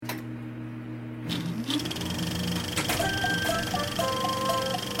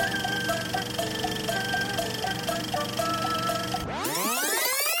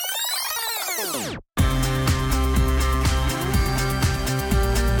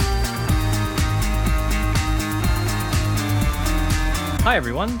Hi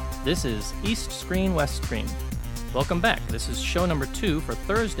everyone, this is East Screen, West Screen. Welcome back. This is show number 2 for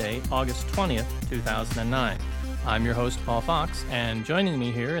Thursday, August 20th, 2009. I'm your host, Paul Fox, and joining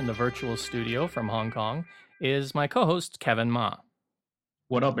me here in the virtual studio from Hong Kong is my co-host, Kevin Ma.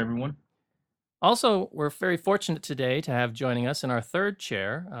 What up, everyone? Also, we're very fortunate today to have joining us in our third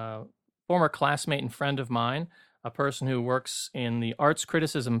chair, former classmate and friend of mine, a person who works in the arts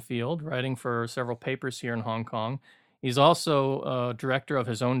criticism field, writing for several papers here in Hong Kong. He's also a director of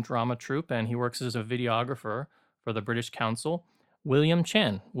his own drama troupe, and he works as a videographer for the British Council, William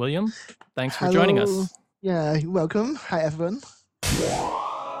Chan. William, thanks for joining us. Yeah, welcome. Hi, everyone.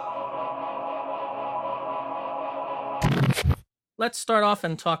 Let's start off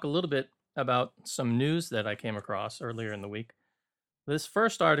and talk a little bit about some news that I came across earlier in the week. This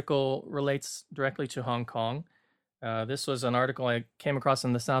first article relates directly to Hong Kong. This was an article I came across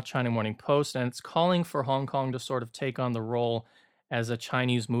in the South China Morning Post, and it's calling for Hong Kong to sort of take on the role as a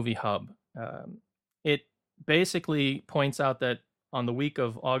Chinese movie hub. It basically points out that on the week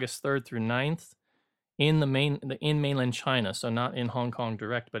of August 3rd through 9th, in mainland China, so not in Hong Kong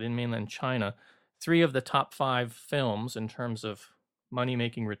direct, but in mainland China, 3 of the top 5 films in terms of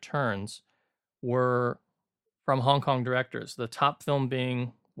money-making returns were from Hong Kong directors. The top film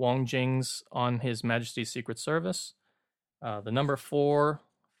being Wong Jing's On His Majesty's Secret Service. The number 4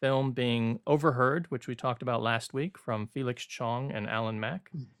 film being Overheard, which we talked about last week, from Felix Chong and Alan Mak.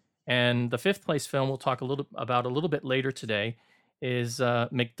 And the 5th place film we'll talk a little bit later today is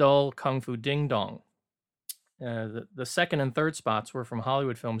McDull Kung Fu Ding Dong. The second and third spots were from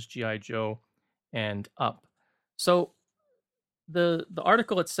Hollywood films G.I. Joe and Up. So the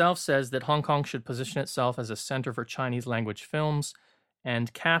article itself says that Hong Kong should position itself as a center for Chinese language films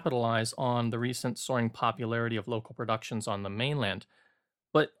and capitalize on the recent soaring popularity of local productions on the mainland.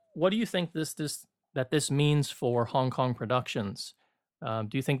 But what do you think this means for Hong Kong productions? Do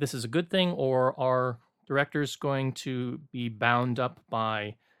you think this is a good thing, or are directors going to be bound up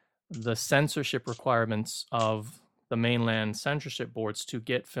by the censorship requirements of the mainland censorship boards to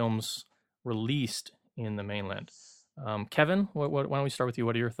get films released in the mainland? Kevin, why don't we start with you?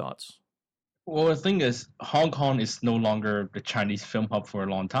 What are your thoughts? Well, the thing is, Hong Kong is no longer the Chinese film hub for a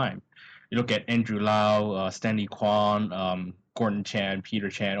long time. You look at Andrew Lau, Stanley Kwan, Gordon Chan, Peter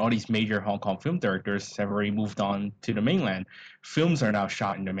Chan, all these major Hong Kong film directors have already moved on to the mainland. Films are now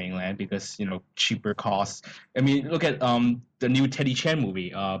shot in the mainland because, cheaper costs. I mean, look at the new Teddy Chan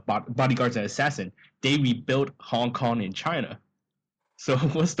movie, Bodyguards and Assassin. They rebuilt Hong Kong in China. So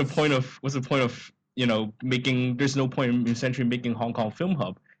what's the point of making? There's no point in essentially making Hong Kong film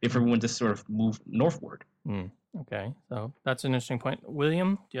hub if everyone just sort of moved northward. Okay, so that's an interesting point.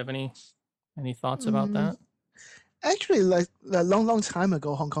 William, do you have any thoughts about that? Actually, like a long time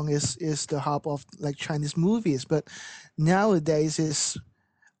ago, Hong Kong is the hub of like Chinese movies, but nowadays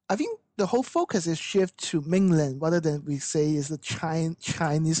I think the whole focus is shift to mainland rather than we say is a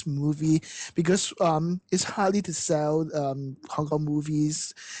Chinese movie, because it's harder to sell Hong Kong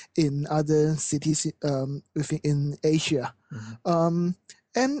movies in other cities in Asia.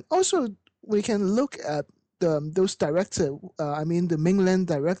 And also we can look at those directors, the mainland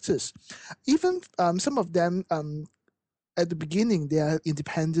directors. Even some of them at the beginning they are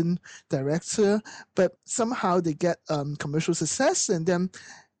independent director, but somehow they get commercial success, and then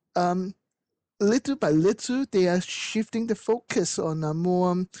little by little they are shifting the focus on a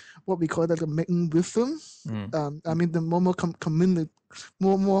more what we call the making rhythm. The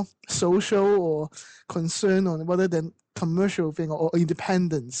more social or concern on rather than commercial thing or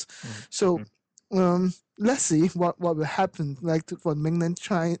independence. So let's see what will happen, like for mainland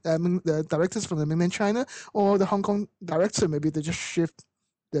China, the directors from the mainland China or the Hong Kong director. Maybe they just shift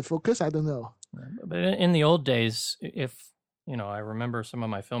their focus. I don't know. But in the old days, if I remember some of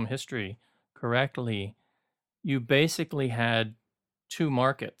my film history correctly, you basically had 2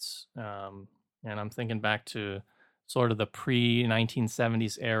 markets, and I'm thinking back to sort of the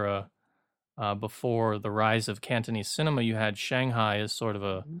pre-1970s era, before the rise of Cantonese cinema. You had Shanghai as sort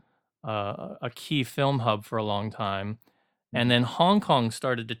of a key film hub for a long time. And then Hong Kong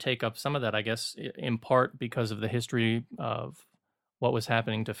started to take up some of that, I guess, in part because of the history of what was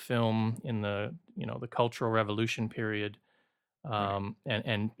happening to film in the Cultural Revolution period,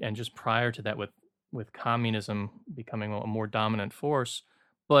 and just prior to that with communism becoming a more dominant force.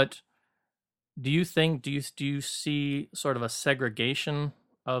 But do you see sort of a segregation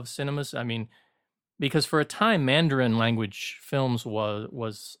of cinemas? I mean, because for a time Mandarin language films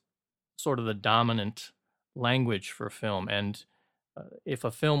was sort of the dominant language for film, and if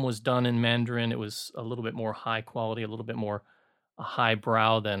a film was done in Mandarin, it was a little bit more high quality, a little bit more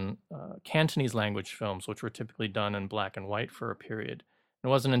highbrow than Cantonese language films, which were typically done in black and white for a period. It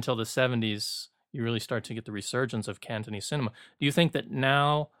wasn't until the 70s you really start to get the resurgence of Cantonese cinema. Do you think that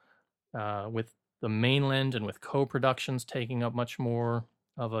now, with the mainland and with co-productions taking up much more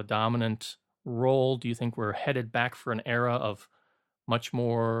of a dominant role, do you think we're headed back for an era of much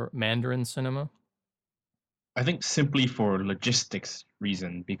more Mandarin cinema? I think simply for logistics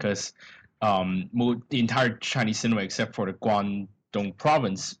reason, because the entire Chinese cinema, except for the Guangdong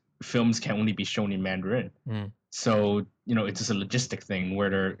province, films can only be shown in Mandarin. Mm. So it's just a logistic thing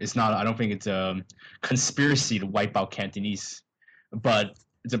where it's not. I don't think it's a conspiracy to wipe out Cantonese, but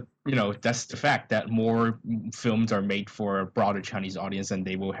that's the fact that more films are made for a broader Chinese audience, and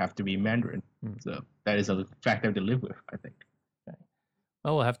they will have to be Mandarin. So that is a fact that to live with, I think. Okay.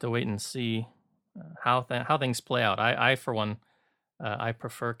 Well, we'll have to wait and see how things play out. I for one, I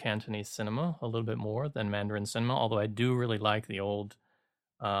prefer Cantonese cinema a little bit more than Mandarin cinema, although I do really like the old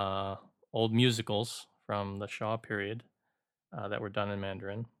musicals from the Shaw period that were done in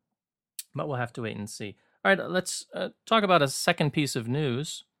Mandarin. But we'll have to wait and see. All right, let's talk about a second piece of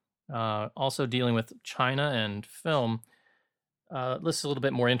news, also dealing with China and film. This is a little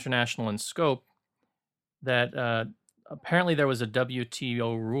bit more international in scope, that apparently there was a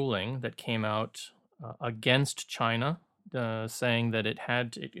WTO ruling that came out against China, saying that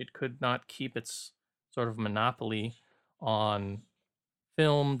it could not keep its sort of monopoly on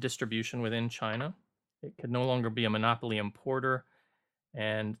film distribution within China. It could no longer be a monopoly importer.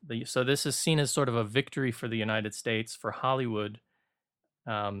 And so this is seen as sort of a victory for the United States, for Hollywood,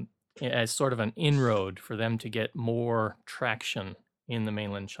 as sort of an inroad for them to get more traction in the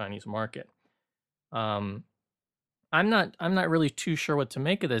mainland Chinese market. I'm not really too sure what to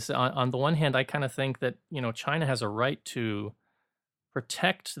make of this. On the one hand, I kind of think that China has a right to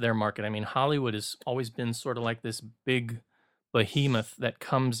protect their market. I mean, Hollywood has always been sort of like this big behemoth that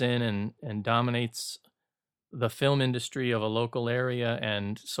comes in and dominates the film industry of a local area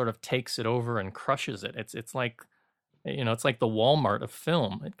and sort of takes it over and crushes it. It's like it's like the Walmart of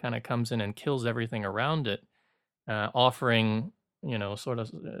film. It kind of comes in and kills everything around it, offering sort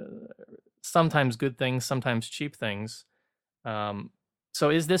of sometimes good things, sometimes cheap things. So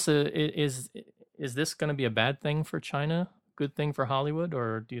is this going to be a bad thing for China, good thing for Hollywood,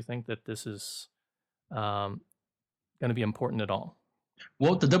 or do you think that this is going to be important at all?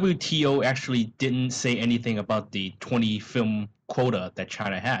 Well, the WTO actually didn't say anything about the 20 film quota that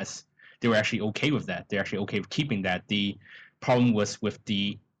China has. They were actually okay with that. They're actually okay with keeping that. The problem was with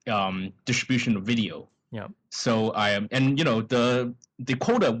the distribution of video. Yeah. So the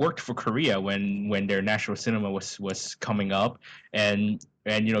quota worked for Korea when their national cinema was coming up, and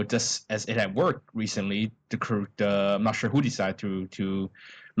just as it had worked recently, I'm not sure who decided to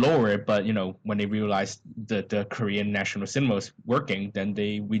lower it, but when they realized that the Korean national cinema was working, then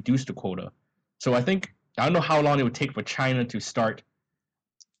they reduced the quota. So I don't know how long it would take for China to start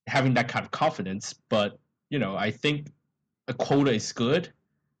having that kind of confidence, but I think a quota is good,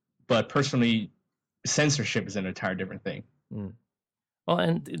 but personally, censorship is an entirely different thing. Well,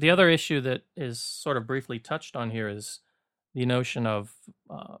 and the other issue that is sort of briefly touched on here is the notion of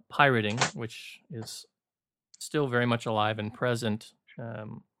pirating, which is still very much alive and present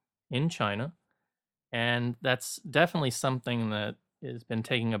in China. And that's definitely something that has been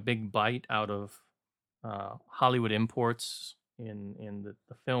taking a big bite out of Hollywood imports in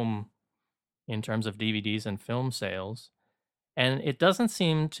the film, in terms of DVDs and film sales. And it doesn't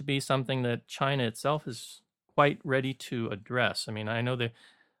seem to be something that China itself is quite ready to address. I mean, I know that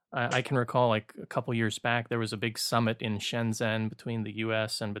I can recall like a couple years back, there was a big summit in Shenzhen between the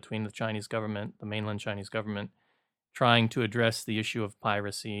U.S. and between the Chinese government, the mainland Chinese government, trying to address the issue of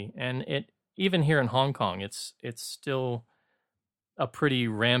piracy. And even here in Hong Kong, it's still a pretty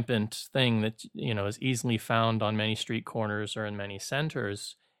rampant thing that is easily found on many street corners or in many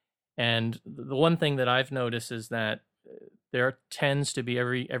centers. And the one thing that I've noticed is that there tends to be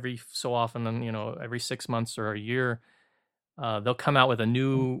every so often, every 6 months or a year, they'll come out with a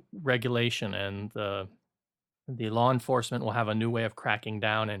new regulation, and the law enforcement will have a new way of cracking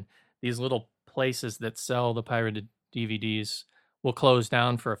down. And these little places that sell the pirated DVDs will close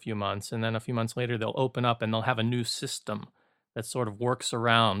down for a few months, and then a few months later they'll open up and they'll have a new system that sort of works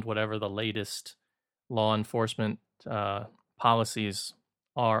around whatever the latest law enforcement policies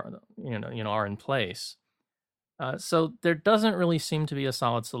are in place. So there doesn't really seem to be a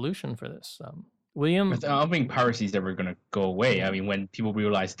solid solution for this. William? I don't think piracy is ever going to go away. I mean, when people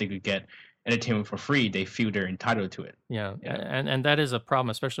realize they could get entertainment for free, they feel they're entitled to it. Yeah. And that is a problem,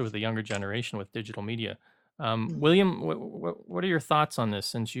 especially with the younger generation with digital media. William, what are your thoughts on this,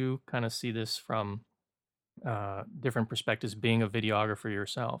 since you kind of see this from different perspectives, being a videographer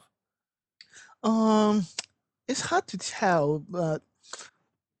yourself? It's hard to tell, but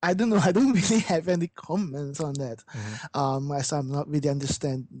I don't know. I don't really have any comments on that. Mhm. As I'm not really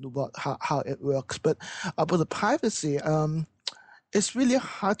understand how it works. But about the privacy, it's really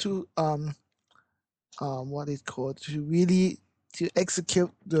hard to what it's called to really to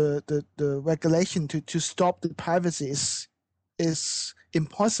execute the regulation to stop the privacy is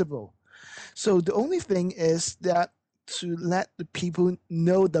impossible. So the only thing is that to let the people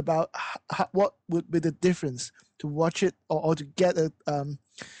know about what would be the difference to watch it or to get a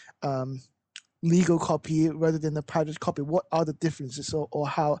um, legal copy rather than a private copy. What are the differences or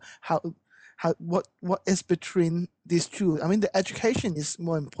how what is between these two? I mean, the education is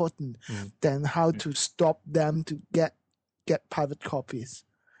more important than how to stop them to get private copies.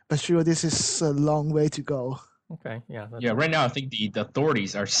 But sure, this is a long way to go. Okay, yeah. Yeah, right now I think the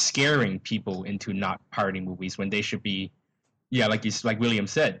authorities are scaring people into not pirating movies when they should be, yeah, like William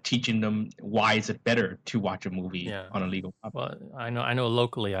said, teaching them why is it better to watch a movie on a legal copy. Well, I know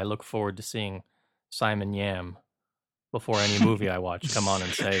locally I look forward to seeing Simon Yam before any movie I watch come on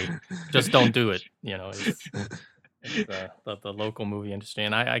and say, just don't do it. You know, it's the local movie industry,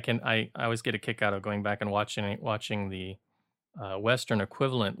 and I always get a kick out of going back and watching the Western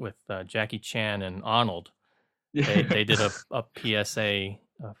equivalent with Jackie Chan and Arnold. They did a PSA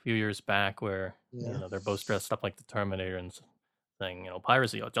a few years back where you know they're both dressed up like the Terminator and saying, you know,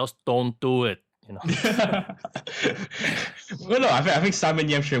 piracy, just don't do it. You know. Well, no, I think Simon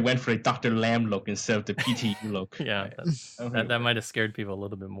Yam should have went for a Dr. Lamb look instead of the PTU look. Yeah, that might have scared people a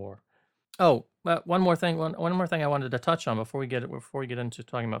little bit more. Oh, one more thing I wanted to touch on before we get into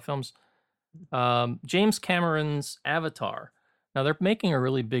talking about films. James Cameron's Avatar. Now they're making a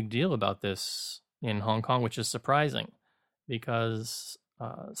really big deal about this in Hong Kong, which is surprising because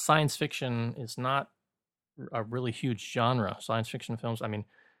science fiction is not a really huge genre. Science fiction films. I mean,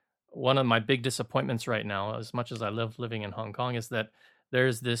 one of my big disappointments right now, as much as I love living in Hong Kong, is that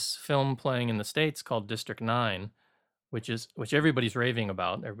there's this film playing in the States called District 9, which everybody's raving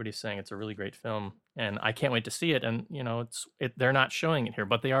about. Everybody's saying it's a really great film, and I can't wait to see it. And you know, they're not showing it here,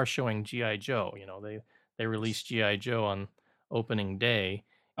 but they are showing G.I. Joe. You know, they released G.I. Joe on opening day.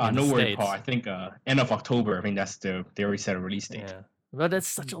 No worry, Paul. I think end of October. I think they already set a release date. Yeah, but that's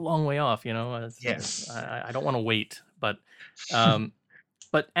such a long way off. You know, yes. I don't want to wait, but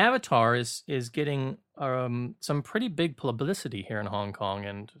but Avatar is getting some pretty big publicity here in Hong Kong.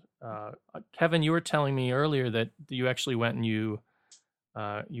 And Kevin, you were telling me earlier that you actually went and you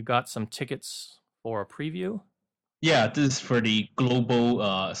got some tickets for a preview. Yeah, this is for the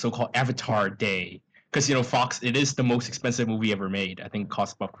global so-called Avatar Day. Because, you know, Fox, it is the most expensive movie ever made. I think it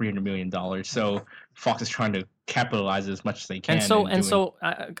costs about $300 million. So Fox is trying to capitalize as much as they can. So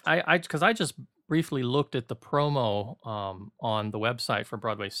I just briefly looked at the promo on the website for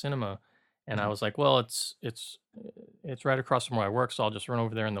Broadway Cinema, and I was like, well, it's right across from where I work, so I'll just run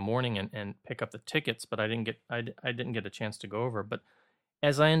over there in the morning and pick up the tickets. But I didn't get a chance to go over. But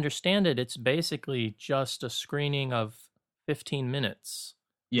as I understand it, it's basically just a screening of 15 minutes.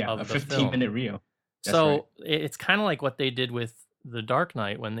 Yeah, a 15-minute reel. That's so right. It's kind of like what they did with The Dark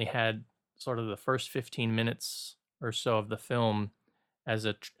Knight when they had sort of the first 15 minutes or so of the film as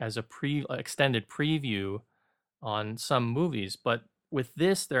a extended preview on some movies. But with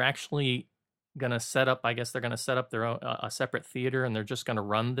this, they're actually going to set up, I guess they're going to set up their own, a separate theater, and they're just going to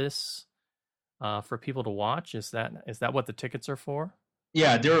run this for people to watch. Is that what the tickets are for?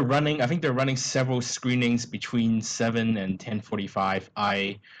 Yeah, I think they're running several screenings between 7 and 10:45.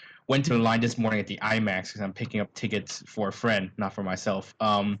 I went to the line this morning at the IMAX because I'm picking up tickets for a friend, not for myself.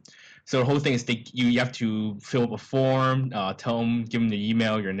 So the whole thing is you have to fill up a form, give them the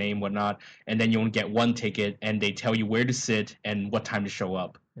email, your name, whatnot, and then you only get one ticket, and they tell you where to sit and what time to show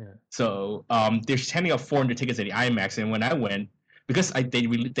up. Yeah. So they're handing out 400 tickets at the IMAX, and when I went, because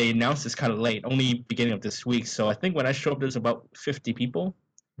they announced this kind of late, only beginning of this week, so I think when I showed up, there's about 50 people.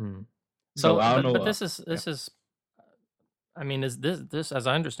 So I don't know. But this is. I mean, is this, as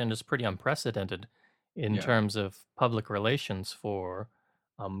I understand, is pretty unprecedented in terms of public relations for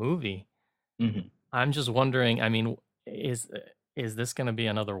a movie. Mm-hmm. I'm just wondering. I mean, is this going to be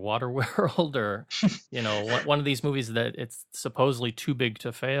another Waterworld, or you know, one of these movies that it's supposedly too big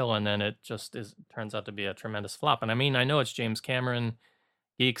to fail, and then it just turns out to be a tremendous flop? And I mean, I know it's James Cameron.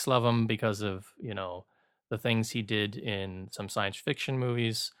 Geeks love him because of, you know, the things he did in some science fiction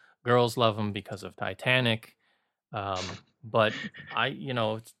movies. Girls love him because of Titanic. But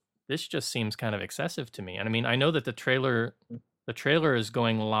this just seems kind of excessive to me. And I mean, I know that the trailer is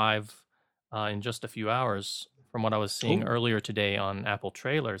going live in just a few hours. From what I was seeing earlier today on Apple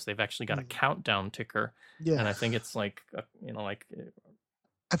Trailers, they've actually got a countdown ticker, and I think it's like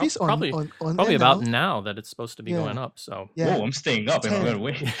I think it's Probably on probably air about now. now that it's supposed to be going Yeah, up. So yeah. Whoa, I'm staying up if I'm 10. gonna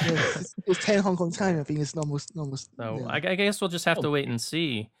wait. Yes, it's 10 Hong Kong time. I think it's almost. So Yeah. I guess we'll just have to Oh, wait and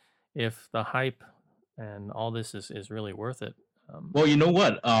see if the hype and all this is really worth it. well, you know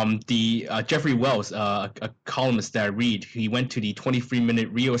what? The Jeffrey Wells, a columnist that I read, he went to the 23-minute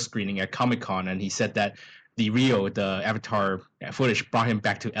Rio screening at Comic-Con, and he said that the Avatar footage brought him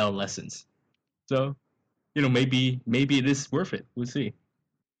back to adolescence. So, maybe it is worth it. We'll see.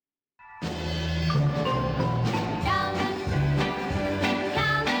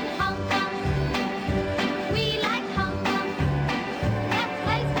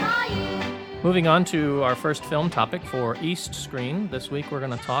 Moving on to our first film topic for East Screen. This week we're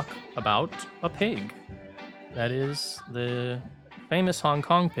going to talk about a pig. That is the famous Hong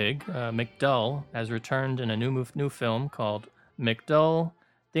Kong pig, McDull, has returned in a new film called McDull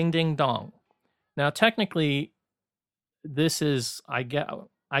Ding Ding Dong. Now, technically, this is, I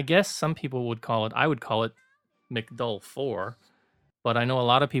guess some people would call it, I would call it McDull 4, but I know a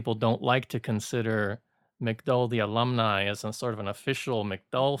lot of people don't like to consider McDull the Alumni as a sort of an official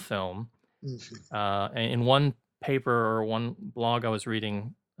McDull film. In one paper or one blog I was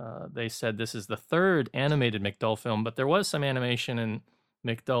reading, they said this is the third animated McDull film, but there was some animation in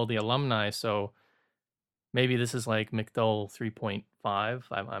McDull the Alumni, so maybe this is like McDull 3.5.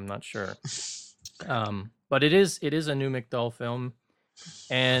 I'm not sure. But it is a new McDull film,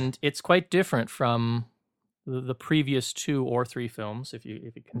 and it's quite different from the previous 2 or 3 films, if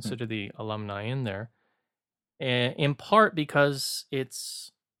you consider the Alumni in there, in part because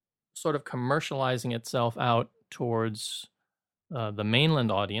it's sort of commercializing itself out towards the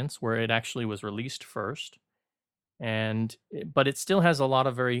mainland audience, where it actually was released first, but it still has a lot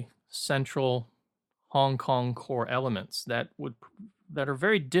of very central Hong Kong core elements that are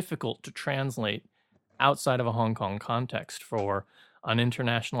very difficult to translate outside of a Hong Kong context for an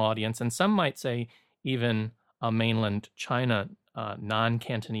international audience, and some might say even a mainland China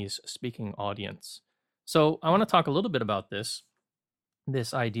non-Cantonese speaking audience. So I want to talk a little bit about this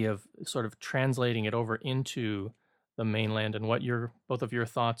idea of sort of translating it over into the mainland and what both of your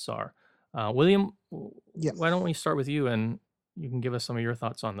thoughts are. William, why don't we start with you, and you can give us some of your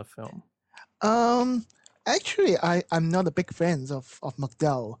thoughts on the film. Actually, I'm not a big fan of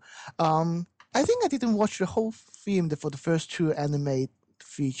McDowell. I think I didn't watch the whole film for the first 2 anime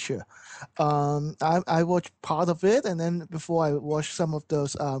feature. I watched part of it, and then before I watched some of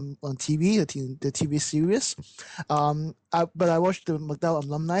those on TV, the TV series. But I watched the McDowell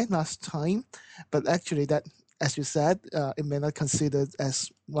Alumni last time. But actually, that, as you said, it may not considered as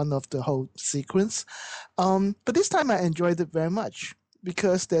one of the whole sequence. But this time I enjoyed it very much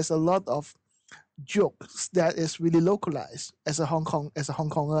because there's a lot of jokes that is really localized. As a Hong Konger, as a Hong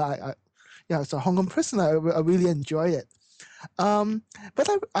Kong person, I really enjoy it. But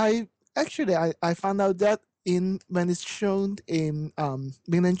I found out that when it's shown in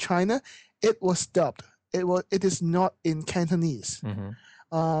mainland China, it was dubbed. It is not in Cantonese.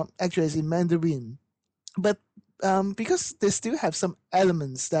 Mm-hmm. Actually, it's in Mandarin. But because they still have some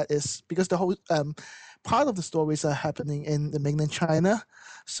elements because the whole part of the stories are happening in the mainland China.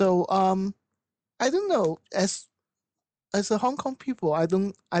 So I don't know, as a Hong Kong people, I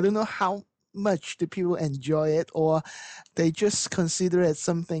don't know how much the people enjoy it, or they just consider it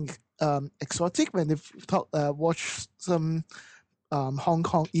something exotic when they watch some Hong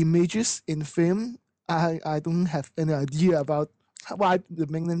Kong images in film. I don't have any idea about why the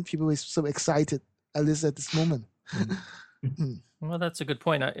mainland people is so excited, at least at this moment. Well, that's a good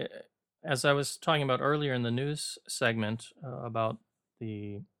point. As I was talking about earlier in the news segment about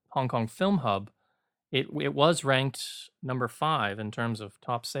the Hong Kong Film Hub, it was ranked number 5 in terms of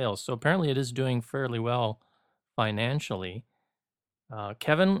top sales. So apparently it is doing fairly well financially.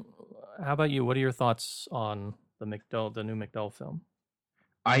 Kevin, how about you? What are your thoughts on the new McDull film?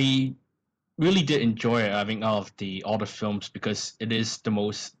 I really did enjoy it, I think, all the films, because it is the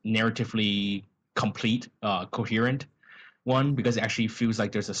most narratively complete, coherent one, because it actually feels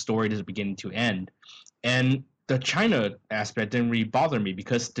like there's a story that's beginning to end. And the China aspect didn't really bother me,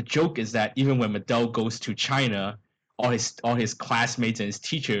 because the joke is that even when McDull goes to China, all his classmates and his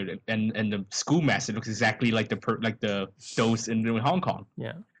teacher and the schoolmaster looks exactly like those in Hong Kong.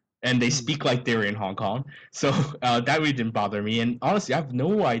 Yeah. And they speak like they're in Hong Kong. So that really didn't bother me. And honestly, I have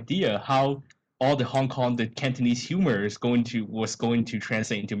no idea how all the Cantonese humor was going to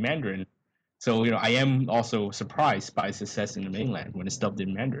translate into Mandarin. So, I am also surprised by success in the mainland when it's dubbed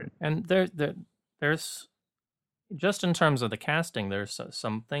in Mandarin. And there's, just in terms of the casting, there's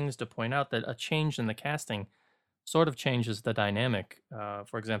some things to point out that a change in the casting sort of changes the dynamic.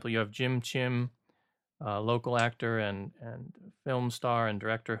 For example, you have Jim Chim local actor and film star and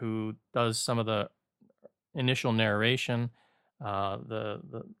director who does some of the initial narration.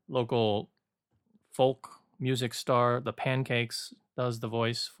 The local folk music star, the Pancakes, does the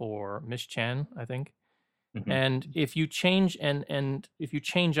voice for Miss Chan, I think. Mhm. And if you change and if you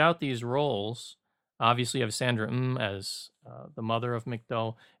change out these roles, obviously you have Sandra as the mother of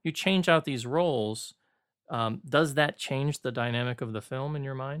McDowell. You change out these roles. Does that change the dynamic of the film in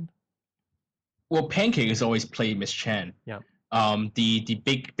your mind? Well, Pancake has always played Miss Chan. Yeah.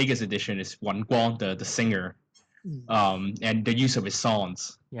 The biggest addition is Wan Guang, the singer, and the use of his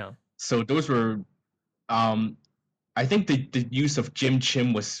songs. Yeah. So those were, I think the use of Jim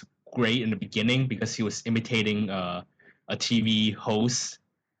Chim was great in the beginning because he was imitating a TV host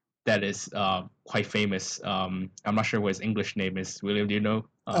that is quite famous. I'm not sure what his English name is. William, do you know?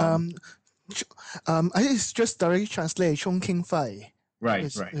 I think it's just directly translated Chong King Fei.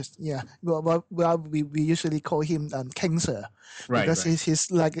 Right. Yeah. Well, we usually call him King Sir because Right.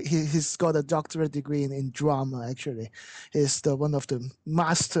 he's got a doctorate degree in drama. Actually, he's one of the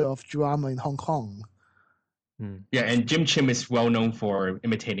master of drama in Hong Kong. Yeah, and Jim Chim is well known for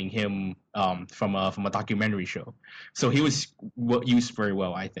imitating him from a documentary show, so he was used very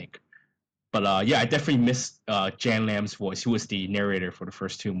well, I think. But yeah, I definitely missed Jan Lam's voice, who was the narrator for the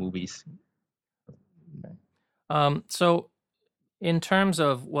first two movies. Okay. So, in terms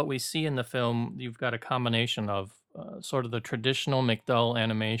of what we see in the film, you've got a combination of sort of the traditional McDowell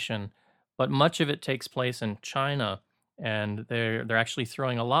animation, but much of it takes place in China, and they're actually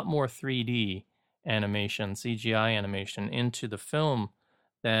throwing a lot more 3D animation, CGI animation, into the film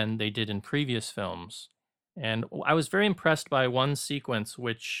than they did in previous films. And I was very impressed by one sequence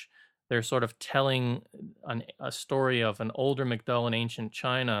which they're sort of telling a story of an older McDowell in ancient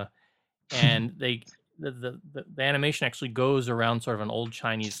China, and the animation actually goes around sort of an old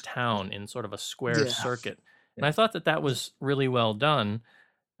Chinese town in sort of a square circuit. And I thought that was really well done.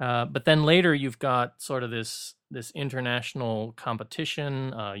 But then later you've got sort of this international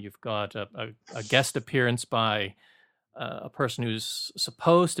competition. You've got a guest appearance by a person who's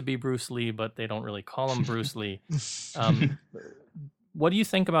supposed to be Bruce Lee, but they don't really call him Bruce Lee. What do you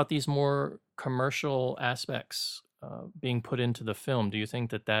think about these more commercial aspects being put into the film? Do you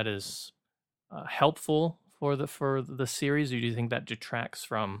think that is helpful for the series, or do you think that detracts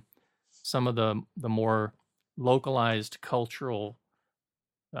from some of the more localized cultural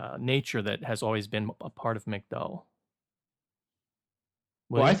nature that has always been a part of McDowell?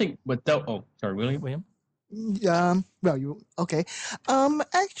 Well, I think McDowell. Oh, sorry, William. Well, okay.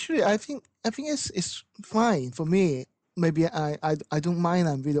 Actually, I think it's fine for me. Maybe I don't mind.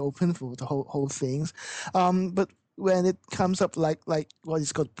 I'm really open for the whole things. But when it comes up like what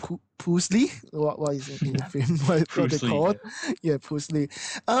is called Pusley, what is it in the film? What they call it? Yeah, Pusley.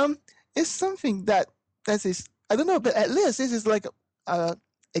 It's something that is, I don't know, but at least this is like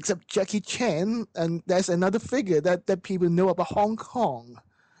except Jackie Chan, and there's another figure that people know about Hong Kong.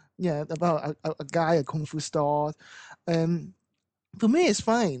 Yeah, about a guy, a kung fu star. And for me, it's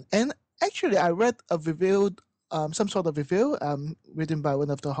fine. And actually, I read a review, some sort of review written by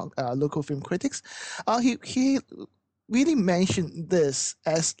one of the local film critics. He really mentioned this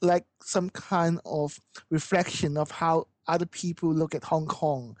as like some kind of reflection of how other people look at Hong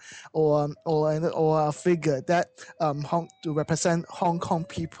Kong, or a figure that to represent Hong Kong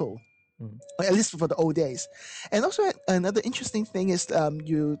people, at least for the old days. And also another interesting thing is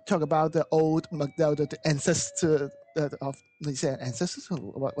you talk about the old McDowell, the ancestor of, they say ancestors,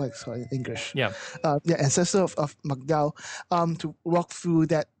 what sorry, in English? Yeah. Ancestor of McDowell, to walk through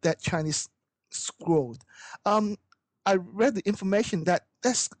that Chinese scroll. I read the information that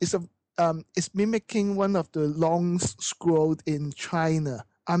is mimicking one of the long scroll in China.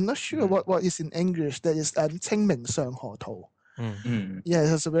 I'm not sure what is in English. That is 清明上河圖. Yeah,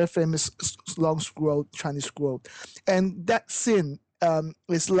 it's a very famous long scroll, Chinese scroll, and that scene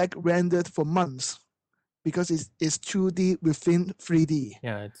is like rendered for months because it's 2D within 3D.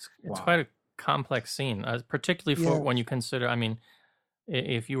 Yeah, it's quite a complex scene, particularly for when you consider. I mean,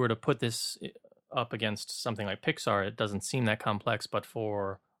 if you were to put this up against something like Pixar, it doesn't seem that complex, but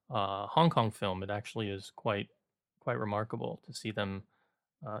for Hong Kong film, it actually is quite remarkable to see them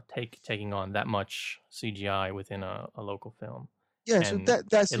taking on that much CGI within a local film. Yeah, so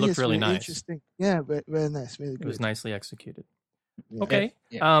that's it looked really nice. Interesting. Yeah, very nice, really good. It was nicely executed. Yeah. Okay,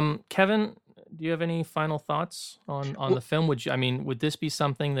 Kevin, do you have any final thoughts on the film? Would this be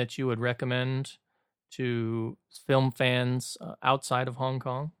something that you would recommend to film fans outside of Hong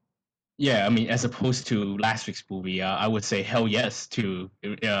Kong? Yeah, I mean, as opposed to last week's movie, I would say hell yes to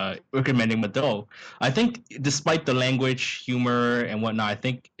recommending Madou. I think, despite the language, humor, and whatnot, I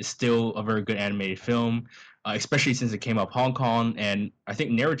think it's still a very good animated film, especially since it came out of Hong Kong, and I think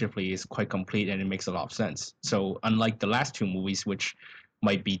narratively it's quite complete and it makes a lot of sense. So, unlike the last two movies, which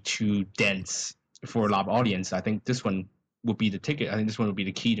might be too dense for a lot of audience, I think this one would be the ticket. I think this one would be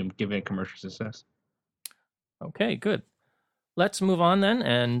the key to giving it commercial success. Okay, good. Let's move on then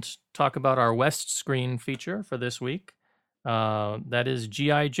and talk about our West Screen feature for this week. That is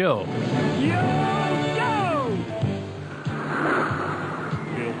G.I. Joe. Yo!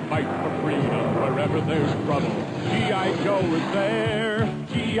 We'll fight for freedom wherever there's trouble. G.I. Joe is there.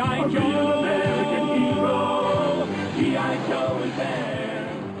 G.I. Joe, American hero. G.I. Joe is there.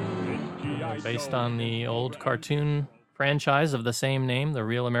 It's G.I. Based Joe. on the old cartoon franchise of the same name, The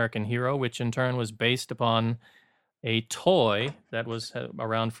Real American Hero, which in turn was based upon a toy that was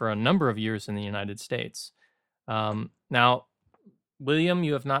around for a number of years in the United States. Now, William,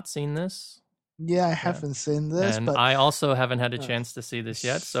 you have not seen this? Yeah, I haven't seen this, And but I also haven't had a chance to see this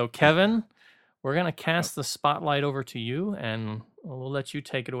yet. So, Kevin, we're going to cast the spotlight over to you, and we'll let you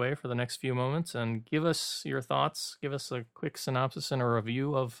take it away for the next few moments and give us your thoughts. Give us a quick synopsis and a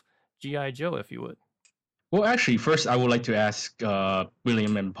review of G.I. Joe, if you would. Well, actually, first I would like to ask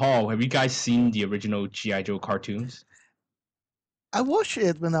William and Paul, have you guys seen the original G.I. Joe cartoons? I watched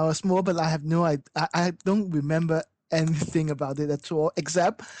it when I was small, but I have no idea. I don't remember anything about it at all,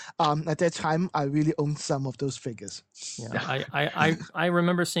 except at that time I really owned some of those figures. Yeah, I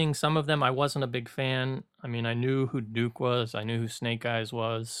remember seeing some of them. I wasn't a big fan. I mean, I knew who Duke was. I knew who Snake Eyes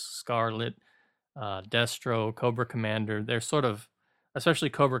was, Scarlet, Destro, Cobra Commander. They're sort of, especially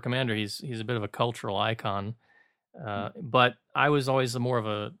Cobra Commander. He's a bit of a cultural icon. But I was always more of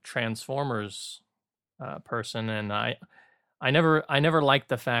a Transformers person, and I never liked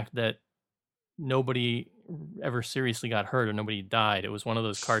the fact that nobody ever seriously got hurt or nobody died. It was one of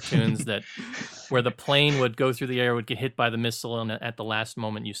those cartoons that where the plane would go through the air, would get hit by the missile, and at the last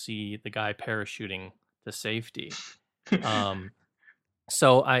moment you see the guy parachuting to safety.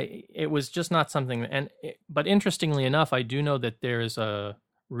 So it was just not something. But interestingly enough, I do know that there is a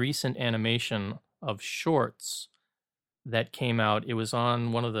recent animation of shorts that came out. It was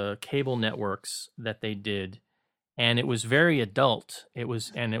on one of the cable networks that they did, and it was very adult. It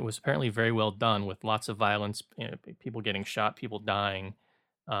was apparently very well done, with lots of violence, people getting shot, people dying,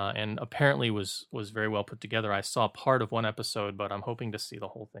 and apparently was very well put together. I saw part of one episode, but I'm hoping to see the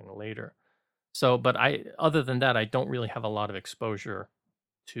whole thing later. So, but other than that, I don't really have a lot of exposure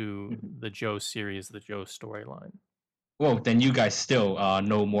to the Joe series, the Joe storyline. Well, then you guys still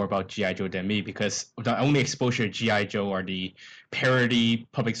know more about G.I. Joe than me, because the only exposure to G.I. Joe are the parody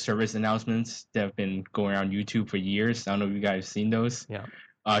public service announcements that have been going around YouTube for years. I don't know if you guys have seen those. Yeah.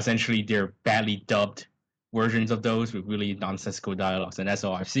 Essentially, they're badly dubbed versions of those with really nonsensical dialogues, and that's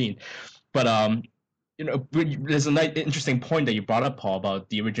all I've seen. But there's a nice, interesting point that you brought up, Paul, about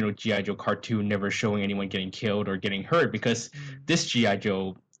the original G.I. Joe cartoon never showing anyone getting killed or getting hurt, because this G.I.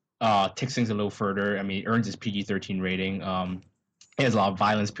 Joe takes things a little further. I mean, it earns its PG-13 rating. It has a lot of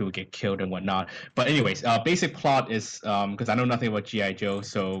violence, people get killed and whatnot. But anyways, basic plot is, because I know nothing about G.I. Joe,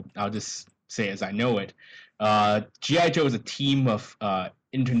 so I'll just say it as I know it. G.I. Joe is a team of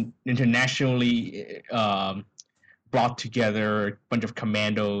internationally brought together a bunch of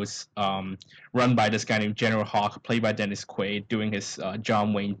commandos run by this guy named General Hawk, played by Dennis Quaid, doing his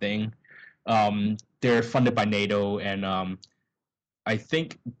John Wayne thing. They're funded by NATO, and I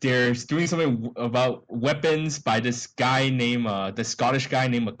think they're doing something about weapons by this guy named, the Scottish guy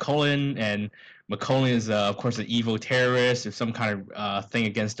named McCullen, and McCullen is, of course, an evil terrorist or some kind of thing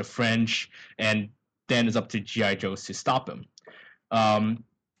against the French, and then it's up to G.I. Joe to stop him.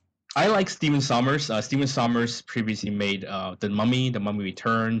 I like Stephen Sommers. Stephen Sommers previously made The Mummy, The Mummy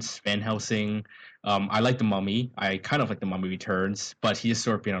Returns, Van Helsing. I like The Mummy. I kind of like The Mummy Returns, but he's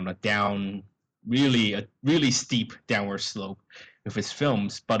sort of been on a really steep downward slope with his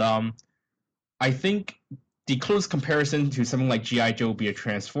films. But I think the close comparison to something like G.I. Joe would be a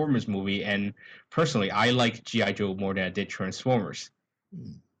Transformers movie, and personally, I like G.I. Joe more than I did Transformers.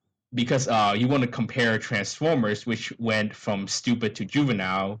 Because you want to compare Transformers, which went from stupid to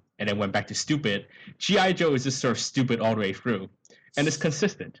juvenile, and then went back to stupid. G.I. Joe is just sort of stupid all the way through, and it's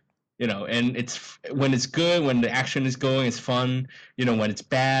consistent, and it's when it's good, when the action is going, it's fun. When it's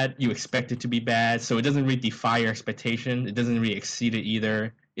bad, you expect it to be bad, so it doesn't really defy your expectation. It doesn't really exceed it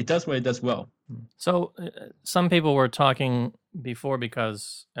either. It does what it does well. So some people were talking before,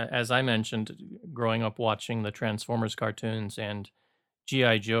 because, as I mentioned, growing up watching the Transformers cartoons and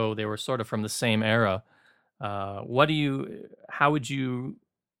G.I. Joe, they were sort of from the same era. How would you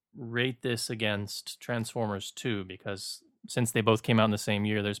rate this against Transformers 2? Because since they both came out in the same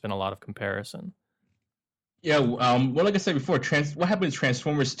year, there's been a lot of comparison. Yeah, well, like I said before, what happened with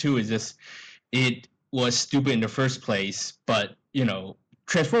Transformers 2 is just it was stupid in the first place, but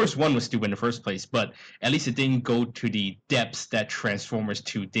Transformers 1 was stupid in the first place, but at least it didn't go to the depths that Transformers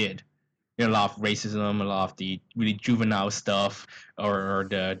 2 did. A lot of racism, a lot of the really juvenile stuff, or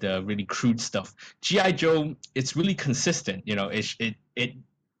the really crude stuff. G.I. Joe, it's really consistent. It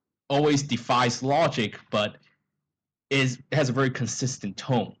always defies logic, but it has a very consistent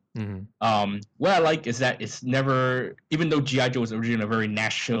tone. Mm-hmm. What I like is that it's never, even though G.I. Joe was originally a very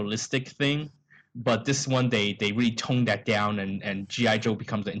nationalistic thing, but this one they really toned that down, and G.I. Joe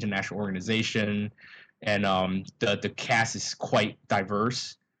becomes an international organization, and the cast is quite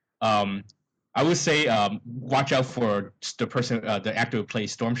diverse. I would say watch out for the actor who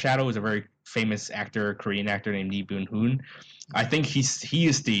plays Storm Shadow is a very famous actor, Korean actor named Lee Byung-hun. I think he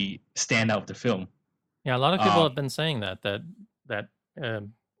is the standout of the film. Yeah, a lot of people have been saying that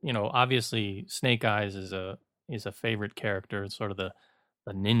obviously Snake Eyes is a favorite character, sort of the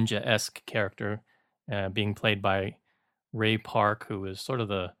ninja-esque character, being played by Ray Park, who is sort of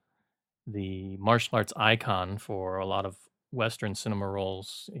the martial arts icon for a lot of Western cinema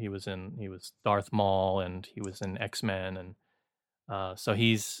roles. He was Darth Maul, and he was in X-Men, and so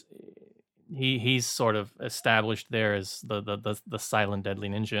he's sort of established there as the silent deadly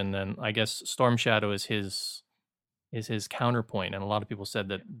ninja. And then I guess Storm Shadow is his counterpoint, and a lot of people said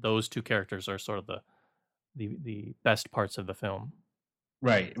that those two characters are sort of the best parts of the film.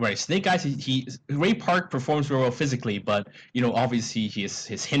 Right. Snake Eyes, Ray Park performs very well physically, but obviously he is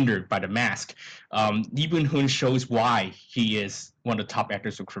hindered by the mask. Lee Byung-hun shows why he is one of the top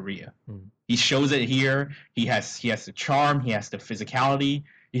actors of Korea. He shows it here. He has the charm. He has the physicality.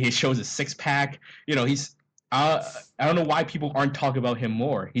 He shows his six-pack. He's I don't know why people aren't talking about him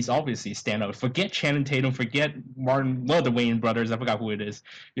more. He's obviously a standout. Forget Channing Tatum. Forget Martin. Well, the Wayans brothers. I forgot who it is.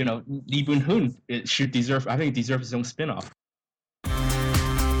 Lee Byung-hun should deserve. I think he deserves his own spin-off.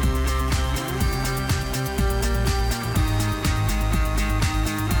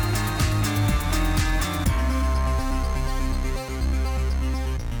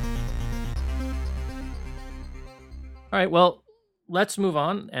 All right, well, let's move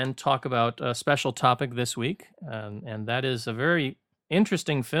on and talk about a special topic this week, and that is a very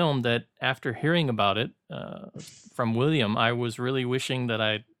interesting film that, after hearing about it from William, I was really wishing that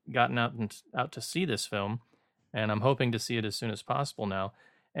I'd gotten out to see this film, and I'm hoping to see it as soon as possible now.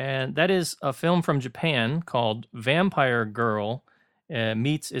 And that is a film from Japan called Vampire Girl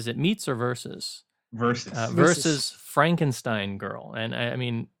Meets or Versus? Versus Frankenstein Girl. And I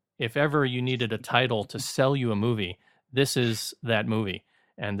mean, if ever you needed a title to sell you a movie, this is that movie,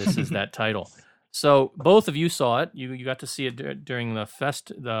 and this is that title. So both of you saw it. You got to see it during the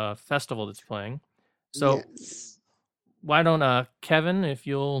festival that's playing. So why don't Kevin, if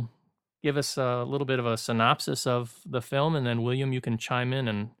you'll give us a little bit of a synopsis of the film, and then William, you can chime in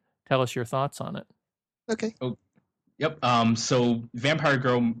and tell us your thoughts on it. Okay. Oh, yep. So Vampire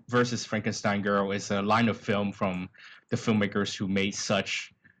Girl versus Frankenstein Girl is a line of film from the filmmakers who made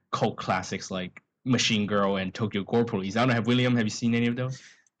such cult classics like Machine Girl and Tokyo Gore Police. I don't know, William, have you seen any of those?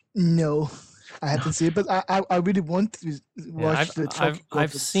 No, I haven't seen it, but I really want to watch the Tokyo Gore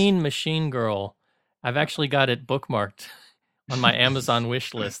I've seen Machine Girl. I've actually got it bookmarked on my Amazon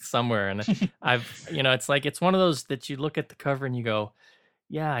wish list somewhere, and it's one of those that you look at the cover and you go,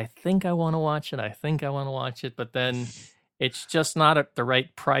 yeah, I think I want to watch it, but then it's just not at the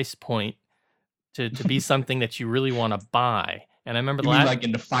right price point to be something that you really want to buy. And I remember like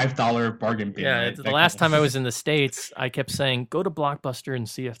in the $5 bargain bin. Yeah, right? The last time I was in the States, I kept saying, go to Blockbuster and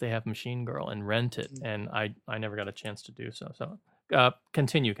see if they have Machine Girl and rent it. And I never got a chance to do so. So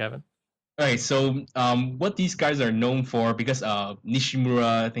continue, Kevin. All right, so what these guys are known for, because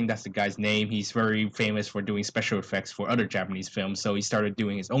Nishimura, I think that's the guy's name, he's very famous for doing special effects for other Japanese films. So he started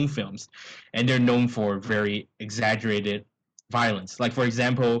doing his own films. And they're known for very exaggerated violence. Like, for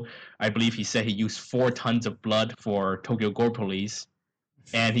example, I believe he said he used 4 tons of blood for Tokyo Gore Police,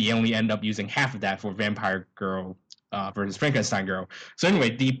 and he only ended up using half of that for Vampire Girl versus Frankenstein Girl. So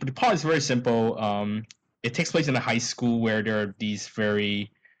anyway, the plot is very simple. It takes place in a high school where there are these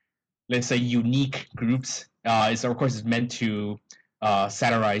very, let's say, unique groups. Of course, it's meant to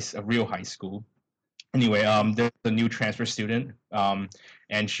satirize a real high school. Anyway, there's a new transfer student,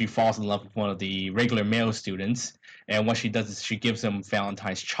 and she falls in love with one of the regular male students. And what she does is she gives him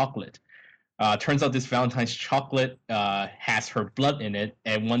Valentine's chocolate. Turns out this Valentine's chocolate has her blood in it,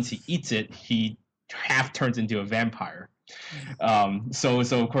 and once he eats it, he half turns into a vampire. So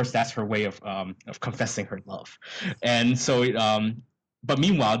of course that's her way of confessing her love. And so but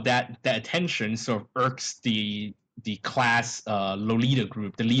meanwhile, that attention sort of irks the class Lolita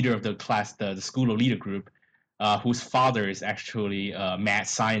group, the leader of the class, the school Lolita group, whose father is actually a mad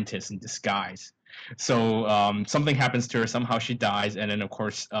scientist in disguise. So something happens to her. Somehow she dies, and then of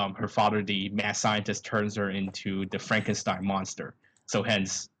course her father, the mad scientist, turns her into the Frankenstein monster. So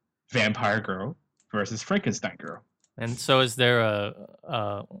hence, Vampire Girl versus Frankenstein Girl. And so, is there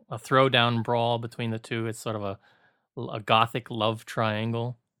a throwdown brawl between the two? It's sort of a gothic love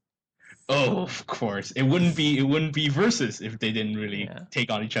triangle. Oh, of course. It wouldn't be versus if they didn't really take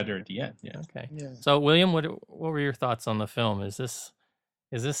on each other at the end. Yeah. Okay. Yeah. So, William, what were your thoughts on the film? Is this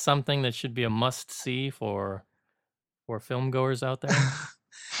something that should be a must see for film goers out there?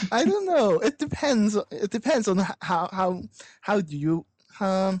 I don't know. It depends. It depends on how do you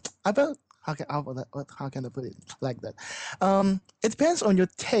about how can I put it like that? It depends on your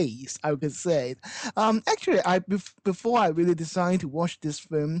taste, I could say. Actually, before I really decided to watch this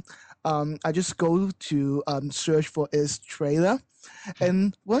film, I just go to search for its trailer,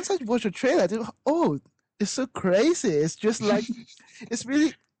 and once I watch the trailer, I think, oh, it's so crazy. It's just like it's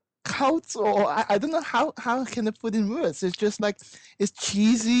really cult, or I don't know how can I put in words. It's just like it's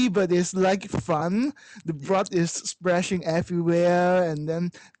cheesy, but it's like fun. The blood is splashing everywhere, and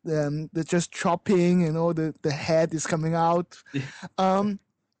then the just chopping, and all the head is coming out.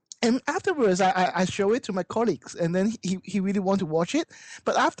 And afterwards, I show it to my colleagues, and then he really want to watch it.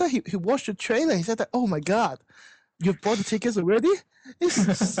 But after he watched the trailer, he said that, oh my God, you've bought the tickets already? It's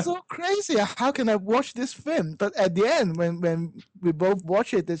so crazy. How can I watch this film? But at the end, when we both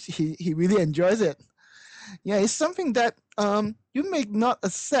watch it, he really enjoys it. Yeah, it's something that you may not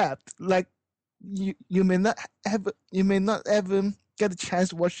accept. Like you may not ever get a chance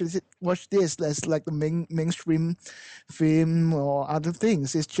to watch this as like the mainstream film or other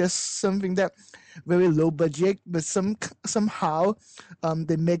things. It's just something that very low budget, but somehow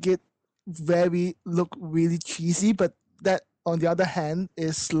they make it look really cheesy, but that on the other hand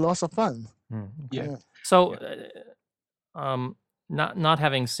is lots of fun. Yeah. So not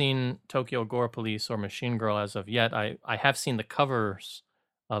having seen Tokyo Gore Police or Machine Girl as of yet, I have seen the covers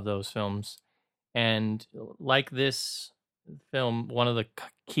of those films, and like this film, one of the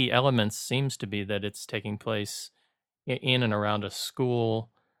key elements seems to be that it's taking place in and around a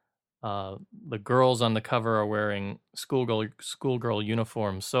school. The girls on the cover are wearing schoolgirl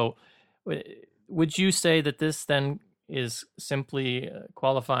uniforms. So would you say that this then is simply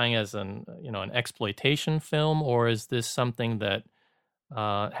qualifying as an exploitation film, or is this something that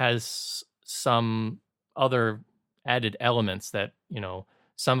has some other added elements that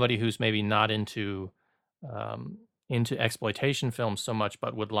somebody who's maybe not into exploitation films so much,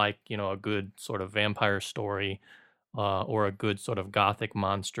 but would like a good sort of vampire story or a good sort of gothic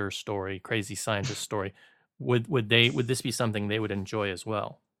monster story, crazy scientist story, would this be something they would enjoy as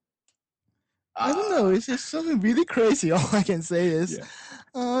well? I don't know. It's just something really crazy. All I can say is,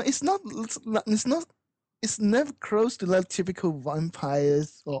 it's never close to like typical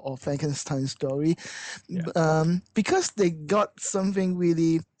vampires or Frankenstein story, because they got something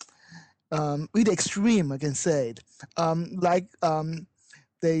really extreme. I can say it.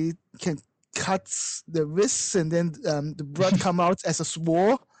 They can cut the wrists, and then the blood come out as a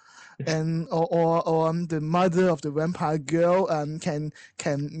sword. And or the mother of the vampire girl can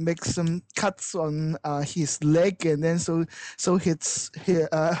make some cuts on his leg, and then so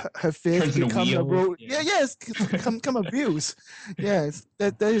her face become a road. Yes, come abuse. Yes,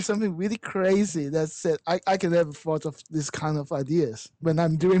 that is something really crazy. That's it. I can never thought of this kind of ideas when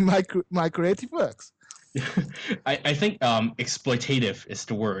I'm doing my creative works. I think exploitative is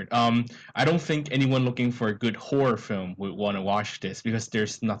the word. I don't think anyone looking for a good horror film would want to watch this because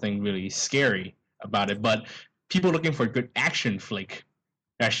there's nothing really scary about it. But people looking for a good action flick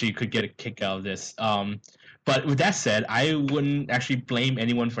actually could get a kick out of this. But with that said, I wouldn't actually blame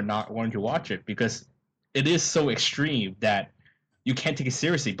anyone for not wanting to watch it because it is so extreme that you can't take it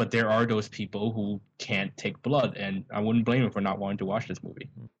seriously. But there are those people who can't take blood, and I wouldn't blame them for not wanting to watch this movie.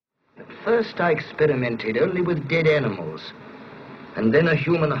 At first I experimented only with dead animals, and then a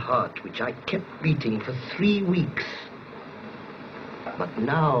human heart, which I kept beating for 3 weeks. But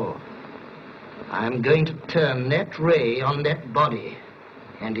now, I am going to turn that ray on that body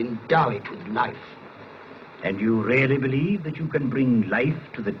and endow it with life. And you really believe that you can bring life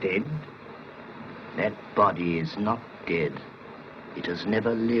to the dead? That body is not dead. It has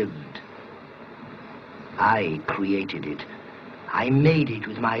never lived. I created it. I made it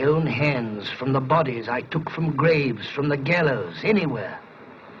with my own hands from the bodies I took from graves, from the gallows, anywhere.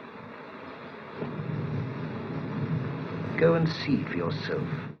 Go and see for yourself.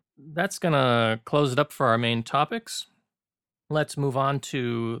 That's going to close it up for our main topics. let's move on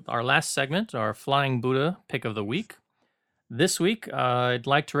to our last segment, our Flying Buddha pick of the week. This week, I'd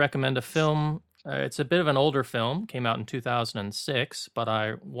like to recommend a film. It's a bit of an older film, came out in 2006, but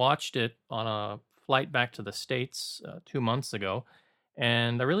I watched it on a flight back to the States 2 months ago,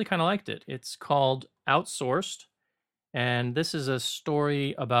 and I really kind of liked it. It's called Outsourced, and this is a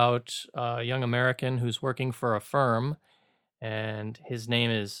story about a young American who's working for a firm, and his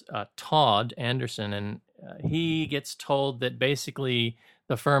name is Todd Anderson, and he gets told that basically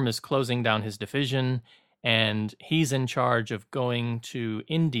the firm is closing down his division, and he's in charge of going to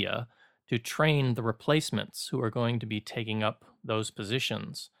India to train the replacements who are going to be taking up those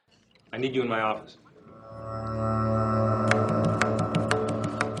positions. I need you in my office.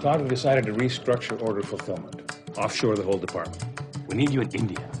 Todd, we decided to restructure order fulfillment. Offshore the whole department. We need you in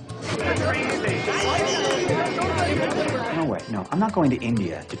India. No way, no. I'm not going to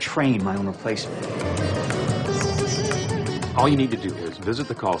India to train my own replacement. All you need to do is visit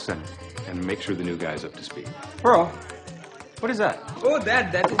the call center and make sure the new guy's up to speed. Bro, what is that? Oh,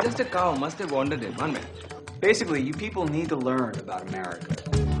 that is just a cow. Must have wandered in. 1 minute. Basically, you people need to learn about America.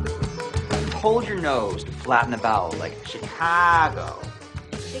 Hold your nose to flatten the vowel like Chicago.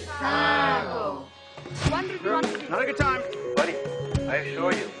 Chicago. Not a good time. Buddy, I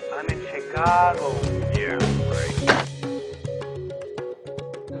assure you, I'm in Chicago. Yeah, great.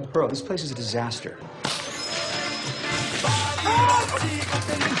 Bro, this place is a disaster.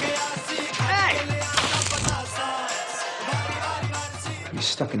 Hey! I'll be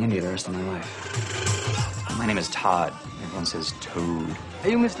stuck in India the rest of my life. My name is Todd. Everyone says Toad. Are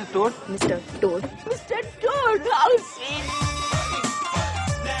you Mr. Toad? Mr. Toad. Mr. Toad, how sweet.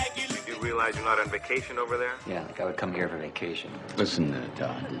 You realize you're not on vacation over there? Yeah, like I would come here for vacation. Listen,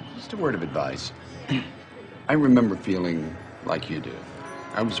 Todd, just a word of advice. I remember feeling like you do.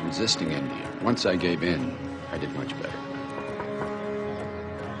 I was resisting India. Once I gave in, I did much better.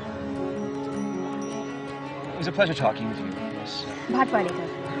 It was a pleasure talking with you, Miss. Bhat Palekar.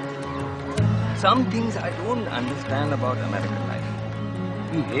 Some things I don't understand about American life.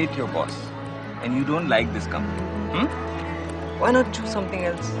 You hate your boss, and you don't like this company. Why not choose something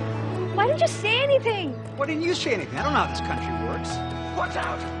else? Why didn't you say anything? Why didn't you say anything? I don't know how this country works. Watch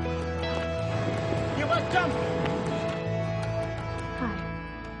out! You must jump! Hi.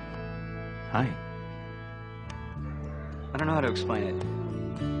 Hi. I don't know how to explain it.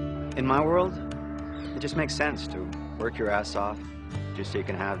 In my world, it just makes sense to work your ass off just so you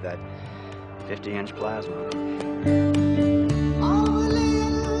can have that 50-inch plasma.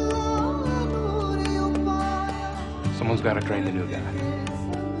 Someone's got to train the new guy.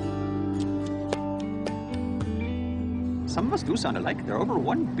 Some of us do sound alike. There are over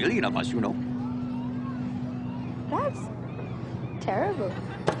 1 billion of us, you know. That's terrible.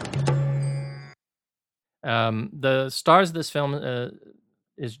 The stars of this film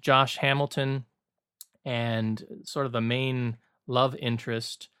is Josh Hamilton, and sort of the main love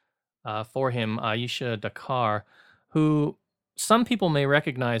interest for him, Aisha Dakar, who some people may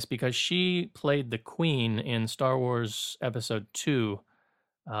recognize because she played the Queen in Star Wars Episode 2.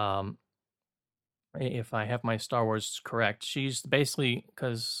 If I have my Star Wars correct, she's basically,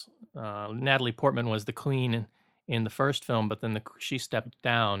 because Natalie Portman was the Queen in the first film, but then she stepped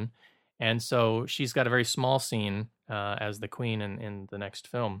down, and so she's got a very small scene as the Queen in the next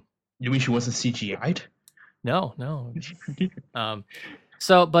film. You mean she wasn't CGI'd? No.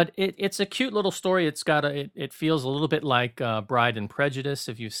 So, but it's a cute little story. It's got it feels a little bit like Bride and Prejudice,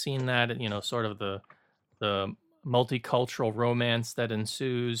 if you've seen that. You know, sort of the multicultural romance that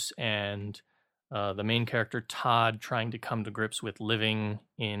ensues, and the main character Todd trying to come to grips with living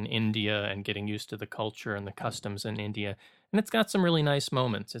in India and getting used to the culture and the customs in India. And it's got some really nice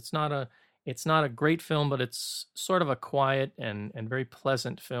moments. It's not a great film, but it's sort of a quiet and very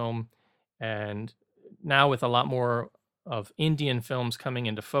pleasant film. And now with a lot more of Indian films coming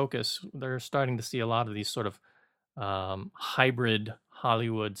into focus, they're starting to see a lot of these sort of hybrid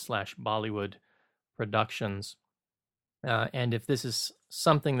Hollywood/Bollywood productions. And if this is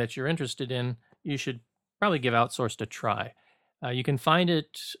something that you're interested in, you should probably give Outsourced a try. You can find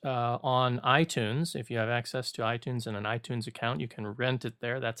it on iTunes. If you have access to iTunes and an iTunes account, you can rent it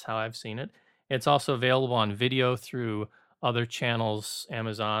there. That's how I've seen it. It's also available on video through other channels,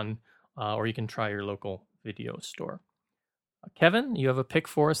 Amazon, or you can try your local video store. Kevin, you have a pick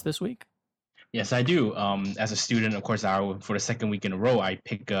for us this week? Yes, I do. As a student, of course, for the second week in a row, I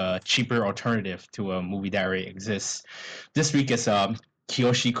pick a cheaper alternative to a movie that already exists. This week is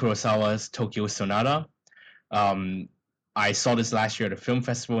Kiyoshi Kurosawa's Tokyo Sonata. I saw this last year at a film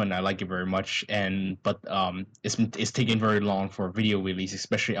festival, and I like it very much. But it's taken very long for a video release,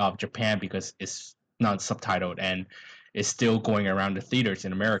 especially out of Japan, because it's not subtitled. And is still going around the theaters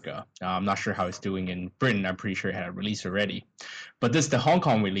in America. I'm not sure how it's doing in Britain. I'm pretty sure it had a release already. But this, the Hong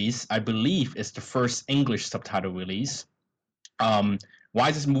Kong release, I believe is the first English subtitle release. Why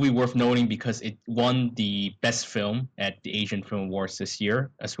is this movie worth noting? Because it won the best film at the Asian Film Awards this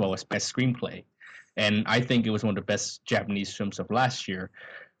year, as well as best screenplay. And I think it was one of the best Japanese films of last year.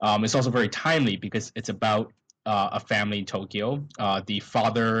 It's also very timely because it's about a family in Tokyo. The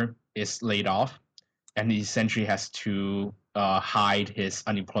father is laid off, and he essentially has to hide his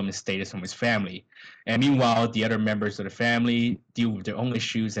unemployment status from his family. And meanwhile, the other members of the family deal with their own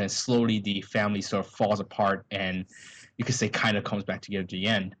issues, and slowly the family sort of falls apart, and you could say kind of comes back together at the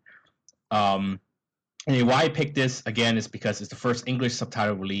end. And why I picked this, again, is because it's the first English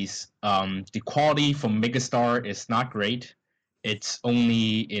subtitle release. The quality from Megastar is not great. It's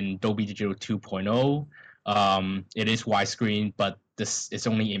only in Dolby Digital 2.0. It is widescreen, but it's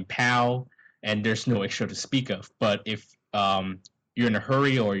only in PAL, and there's no extra to speak of. But if you're in a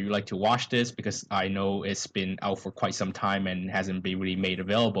hurry or you like to watch this, because I know it's been out for quite some time and hasn't been really made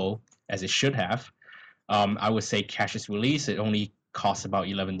available as it should have, I would say catch this release. It only costs about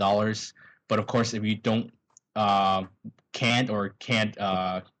 $11. But of course, if you can't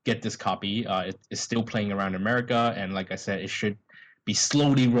get this copy, it's still playing around America. And like I said, it should be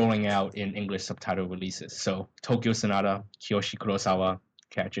slowly rolling out in English subtitle releases. So Tokyo Sonata, Kiyoshi Kurosawa,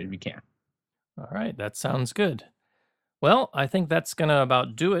 catch it if you can. All right, that sounds good. Well, I think that's going to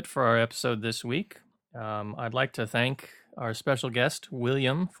about do it for our episode this week. I'd like to thank our special guest,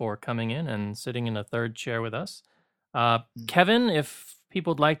 William, for coming in and sitting in a third chair with us. Kevin, if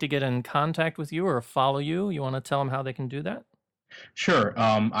people would like to get in contact with you or follow you, you want to tell them how they can do that? Sure.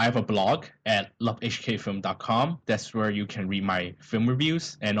 I have a blog at lovehkfilm.com. That's where you can read my film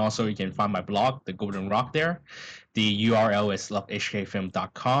reviews, and also you can find my blog, The Golden Rock, there. The URL is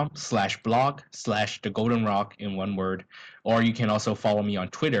lovehkfilm.com/blog/The Golden Rock in one word. Or you can also follow me on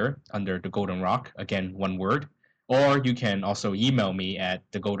Twitter under The Golden Rock, again, one word. Or you can also email me at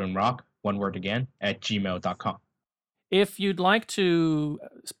thegoldenrock, one word again, @gmail.com. If you'd like to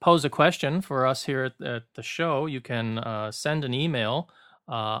pose a question for us here at the show, you can send an email,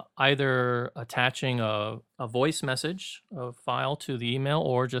 either attaching a voice message, a file to the email,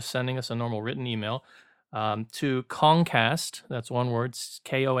 or just sending us a normal written email to Kongcast, that's one word,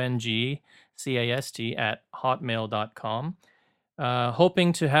 KONGCAST, @hotmail.com.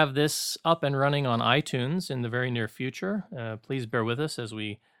 Hoping to have this up and running on iTunes in the very near future. Please bear with us as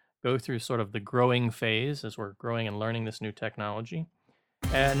we go through sort of the growing phase as we're growing and learning this new technology.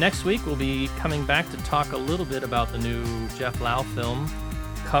 Next week, we'll be coming back to talk a little bit about the new Jeff Lau film,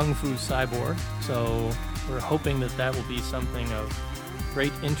 Kung Fu Cyborg. So we're hoping that will be something of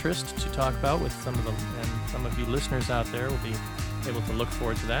great interest to talk about with some of you listeners out there will be able to look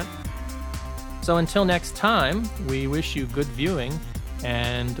forward to that. So until next time, we wish you good viewing,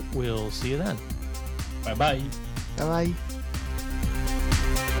 and we'll see you then. Bye-bye. Bye-bye.